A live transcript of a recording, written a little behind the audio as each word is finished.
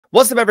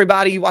What's up,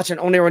 everybody? You watching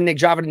On Air with Nick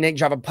Driver, the Nick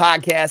Driver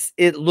podcast.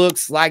 It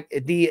looks like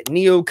the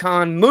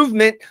Neocon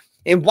movement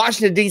in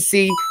Washington,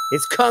 D.C.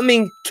 is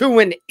coming to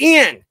an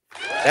end.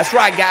 That's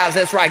right, guys.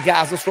 That's right,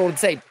 guys. Let's roll the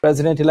tape.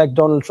 President-elect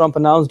Donald Trump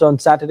announced on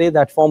Saturday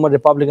that former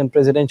Republican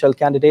presidential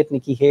candidate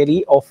Nikki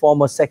Haley or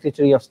former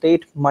Secretary of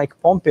State Mike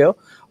Pompeo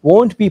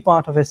won't be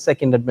part of his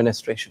second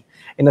administration.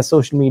 In a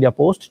social media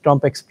post,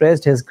 Trump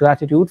expressed his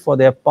gratitude for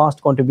their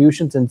past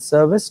contributions in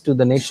service to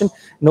the nation,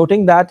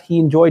 noting that he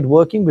enjoyed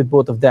working with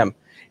both of them.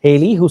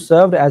 Haley, who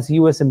served as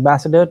U.S.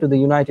 ambassador to the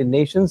United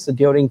Nations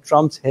during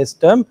his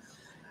term,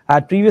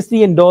 had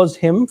previously endorsed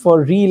him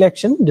for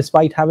re-election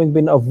despite having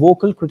been a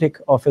vocal critic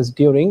of his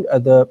during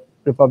the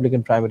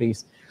Republican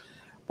primaries.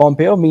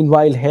 Pompeo,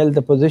 meanwhile, held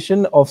the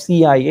position of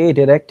CIA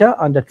director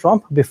under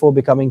Trump before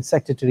becoming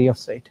Secretary of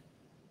State.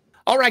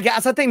 All right,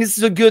 guys, I think this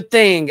is a good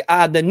thing.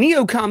 The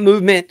neocon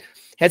movement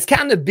has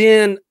kind of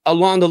been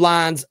along the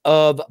lines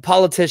of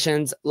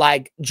politicians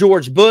like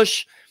George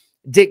Bush,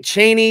 Dick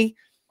Cheney.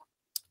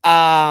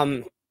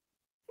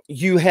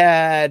 You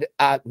had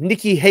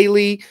Nikki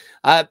Haley,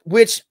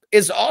 which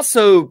is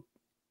also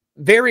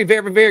very,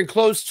 very, very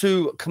close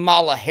to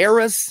Kamala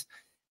Harris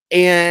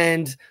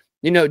and,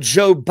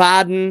 Joe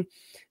Biden.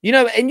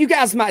 And you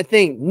guys might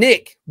think,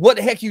 Nick, what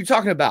the heck are you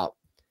talking about?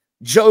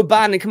 Joe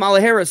Biden and Kamala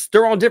Harris,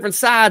 they're on different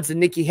sides than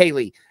Nikki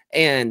Haley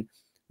and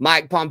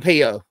Mike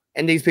Pompeo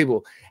and these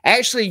people.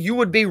 Actually, you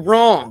would be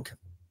wrong.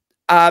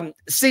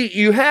 See,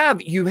 you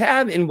have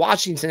in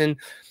Washington,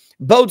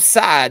 both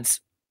sides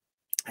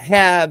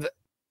have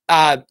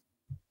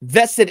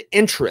vested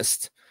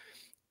interest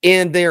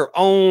in their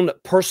own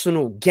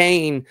personal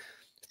gain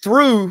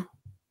through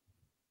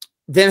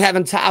them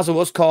having ties with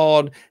what's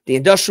called the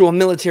industrial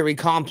military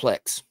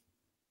complex.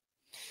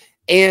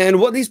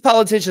 And what these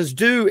politicians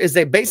do is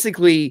they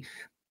basically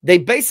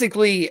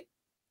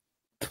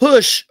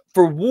push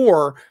for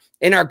war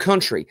in our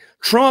country.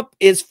 Trump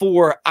is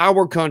for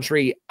our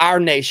country,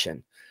 our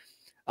nation.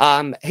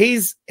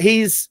 He's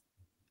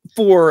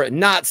for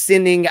not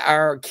sending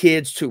our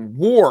kids to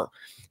war.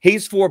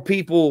 He's for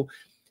people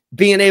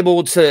being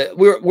able to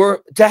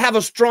to have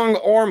a strong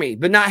army,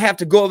 but not have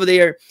to go over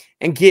there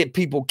and get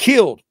people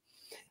killed.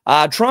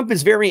 Trump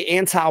is very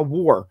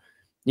anti-war.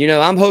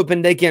 I'm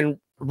hoping they can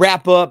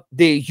wrap up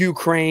the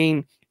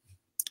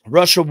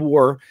Ukraine-Russia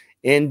war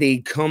in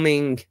the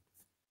coming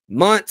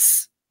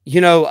months.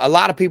 A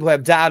lot of people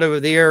have died over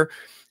there.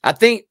 I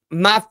think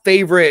my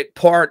favorite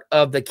part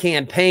of the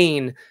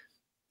campaign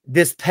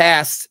this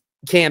past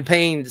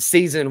campaign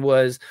season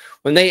was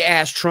when they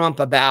asked Trump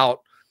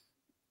about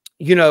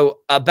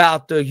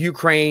the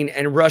Ukraine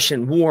and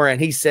Russian war,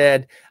 and he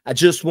said, "I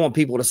just want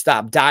people to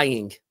stop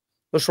dying."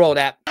 Let's roll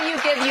that. You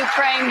give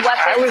Ukraine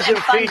weapons. I was and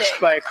impeached funding.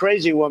 by a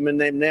crazy woman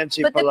named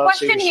Nancy Pelosi. But the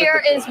question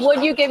here is,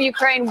 would you give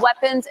Ukraine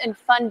weapons and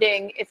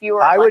funding if you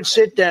were I elected? would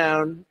sit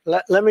down.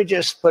 Let me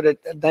just put it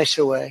a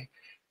nicer way.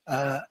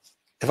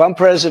 If I'm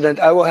president,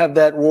 I will have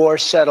that war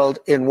settled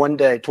in one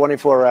day,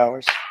 24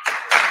 hours.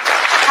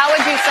 How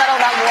would you settle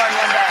that war in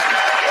one day?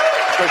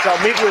 Because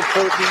I'll meet with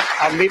Putin.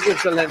 I'll meet with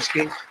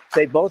Zelensky.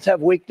 They both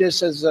have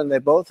weaknesses and they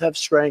both have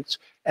strengths.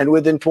 And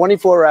within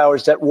 24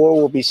 hours, that war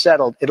will be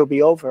settled. It'll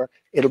be over.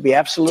 It'll be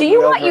absolutely over. Do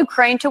you want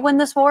Ukraine to win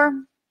this war?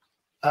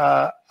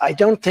 I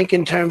don't think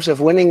in terms of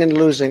winning and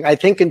losing. I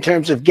think in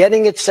terms of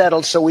getting it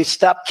settled so we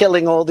stop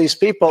killing all these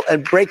people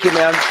and breaking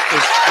down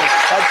this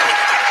country.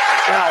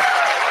 Now,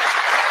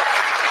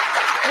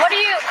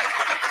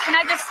 can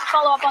I just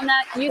follow up on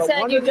that? You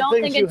said you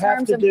don't think in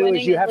terms of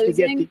winning and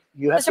losing.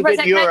 Mr.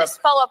 President, can I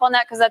just follow up on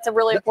that? Because that's a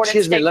really important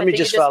statement let me that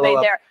you just just made follow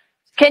up. there.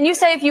 Can you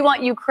say if you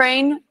want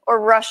Ukraine or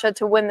Russia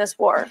to win this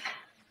war?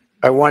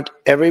 I want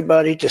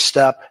everybody to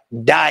stop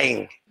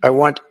dying. I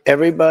want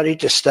everybody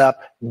to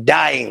stop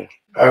dying.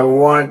 I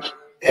want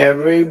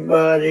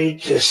everybody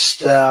to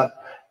stop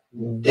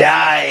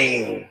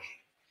dying.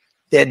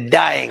 They're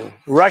dying.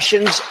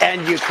 Russians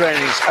and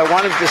Ukrainians. I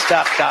want them to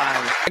stop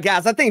dying.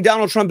 Guys, I think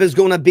Donald Trump is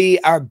going to be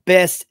our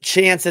best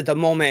chance at the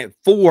moment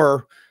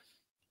for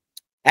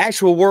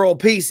actual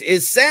world peace. It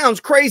sounds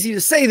crazy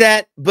to say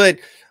that, but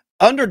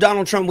under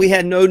Donald Trump, we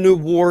had no new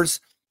wars.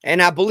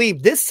 And I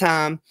believe this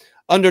time,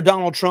 under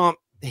Donald Trump,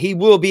 he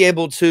will be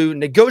able to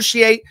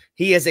negotiate.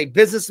 He is a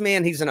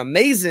businessman. He's an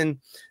amazing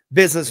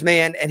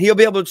businessman. And he'll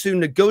be able to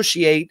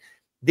negotiate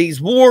these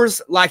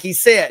wars. Like he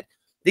said,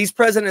 these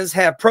presidents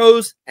have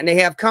pros and they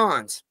have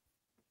cons.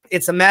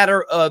 It's a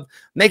matter of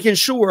making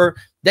sure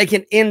they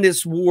can end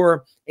this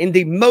war in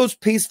the most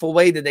peaceful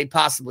way that they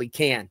possibly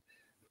can.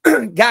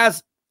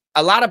 Guys,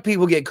 a lot of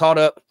people get caught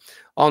up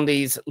on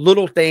these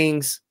little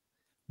things.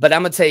 But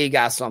I'm going to tell you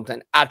guys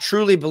something. I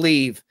truly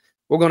believe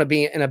we're going to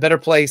be in a better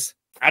place.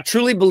 I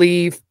truly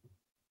believe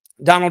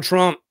Donald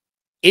Trump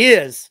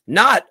is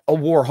not a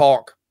war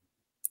hawk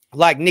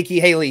like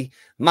Nikki Haley,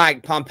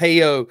 Mike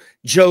Pompeo,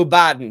 Joe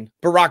Biden,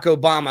 Barack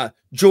Obama,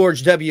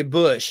 George W.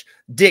 Bush,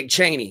 Dick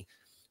Cheney.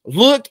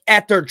 Look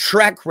at their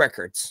track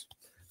records.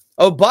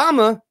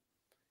 Obama,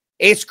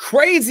 it's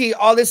crazy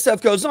all this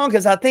stuff goes on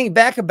because I think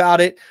back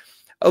about it.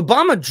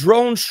 Obama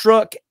drone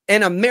struck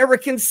an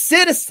American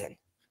citizen.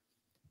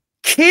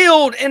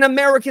 killed an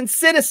American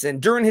citizen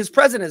during his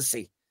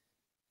presidency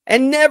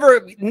and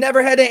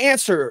never had an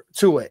answer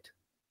to it.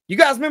 You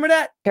guys remember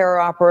that?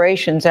 Terror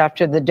operations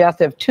after the death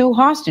of 2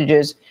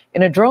 hostages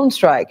in a drone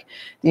strike.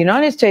 The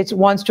United States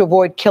wants to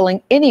avoid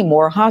killing any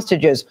more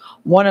hostages.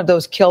 One of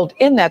those killed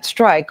in that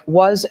strike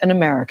was an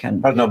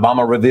American. President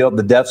Obama revealed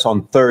the deaths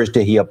on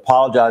Thursday. He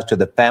apologized to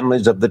the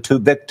families of the 2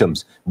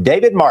 victims.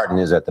 David Martin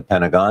is at the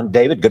Pentagon.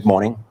 David, good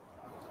morning.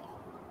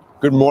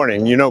 Good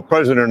morning. You know,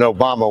 President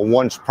Obama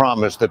once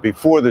promised that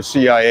before the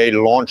CIA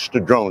launched a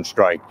drone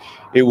strike,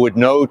 it would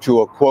know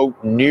to a,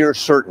 quote, near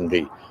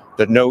certainty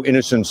that no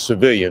innocent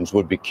civilians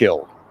would be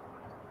killed.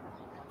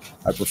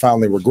 I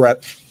profoundly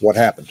regret what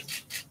happened.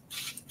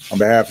 On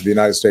behalf of the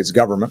United States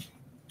government,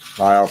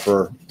 I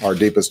offer our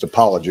deepest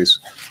apologies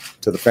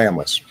to the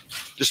families.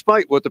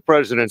 Despite what the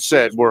president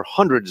said were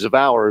hundreds of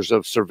hours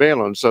of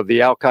surveillance of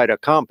the al-Qaeda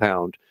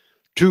compound,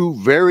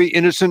 2 very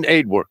innocent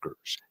aid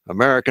workers,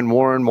 American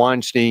Warren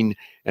Weinstein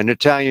and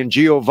Italian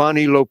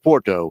Giovanni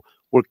Loporto,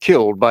 were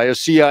killed by a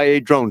CIA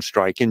drone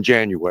strike in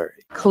January.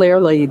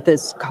 Clearly,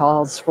 this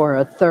calls for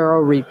a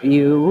thorough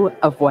review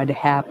of what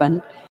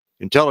happened.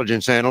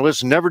 Intelligence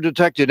analysts never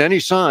detected any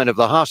sign of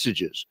the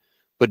hostages,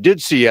 but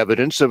did see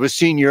evidence of a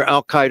senior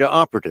al-Qaeda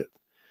operative.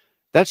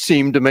 That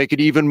seemed to make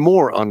it even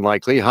more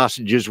unlikely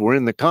hostages were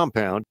in the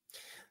compound.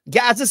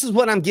 Guys, this is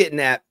what I'm getting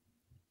at.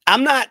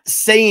 I'm not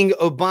saying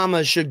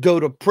Obama should go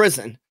to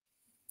prison,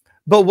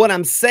 but what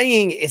I'm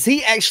saying is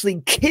he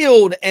actually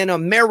killed an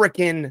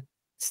American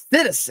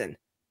citizen,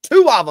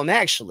 2 of them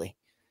actually,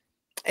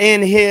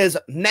 in his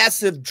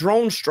massive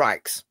drone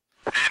strikes.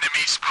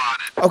 Enemy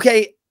spotted.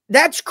 Okay,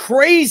 that's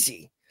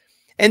crazy.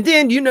 And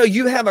then, you know,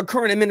 you have a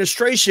current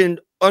administration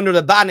under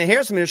the Biden and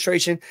Harris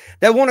administration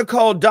that want to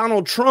call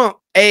Donald Trump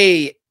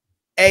a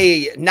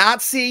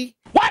Nazi,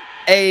 what?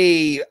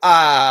 A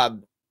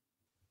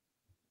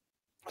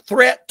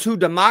threat to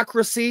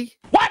democracy.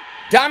 What?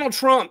 Donald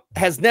Trump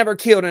has never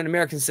killed an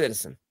American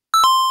citizen.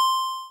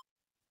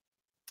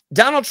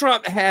 Donald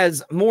Trump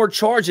has more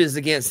charges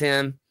against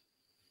him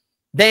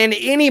than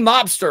any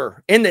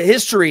mobster in the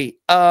history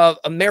of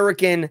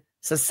American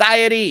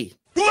society.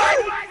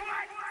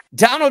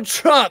 Donald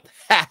Trump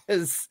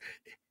has,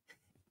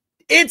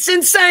 it's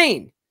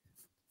insane.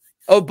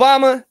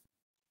 Obama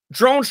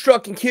drone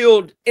struck and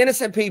killed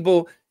innocent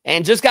people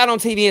and just got on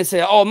TV and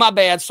said, oh, my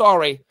bad,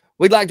 sorry.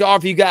 We'd like to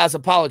offer you guys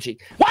an apology.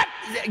 What?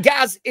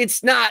 Guys,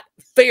 it's not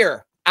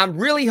fair. I'm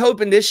really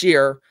hoping this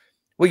year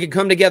we can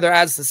come together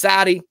as a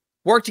society,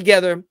 work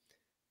together,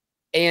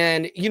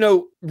 and, you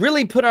know,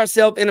 really put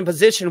ourselves in a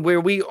position where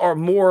we are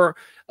more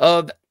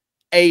of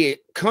a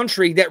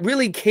country that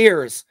really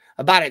cares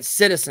about its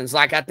citizens,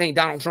 like I think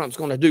Donald Trump's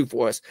going to do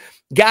for us.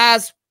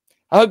 Guys,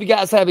 I hope you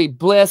guys have a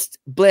blessed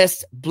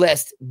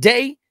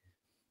day.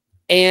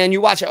 And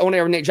you watch it On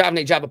Air with Nick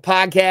Java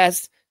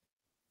podcast.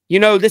 You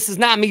know, this is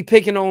not me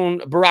picking on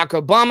Barack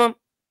Obama.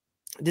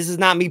 This is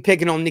not me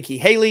picking on Nikki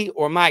Haley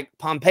or Mike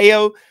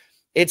Pompeo.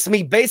 It's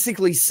me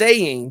basically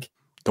saying,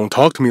 don't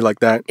talk to me like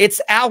that. It's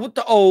out with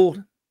the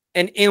old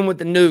and in with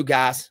the new,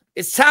 guys.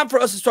 It's time for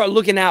us to start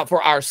looking out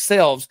for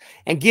ourselves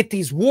and get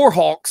these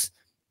warhawks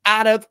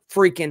out of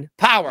freaking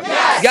power.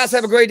 Yes! You guys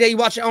have a great day. You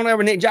watch it On Air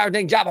with Nick Java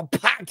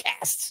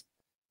podcast.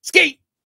 Ski.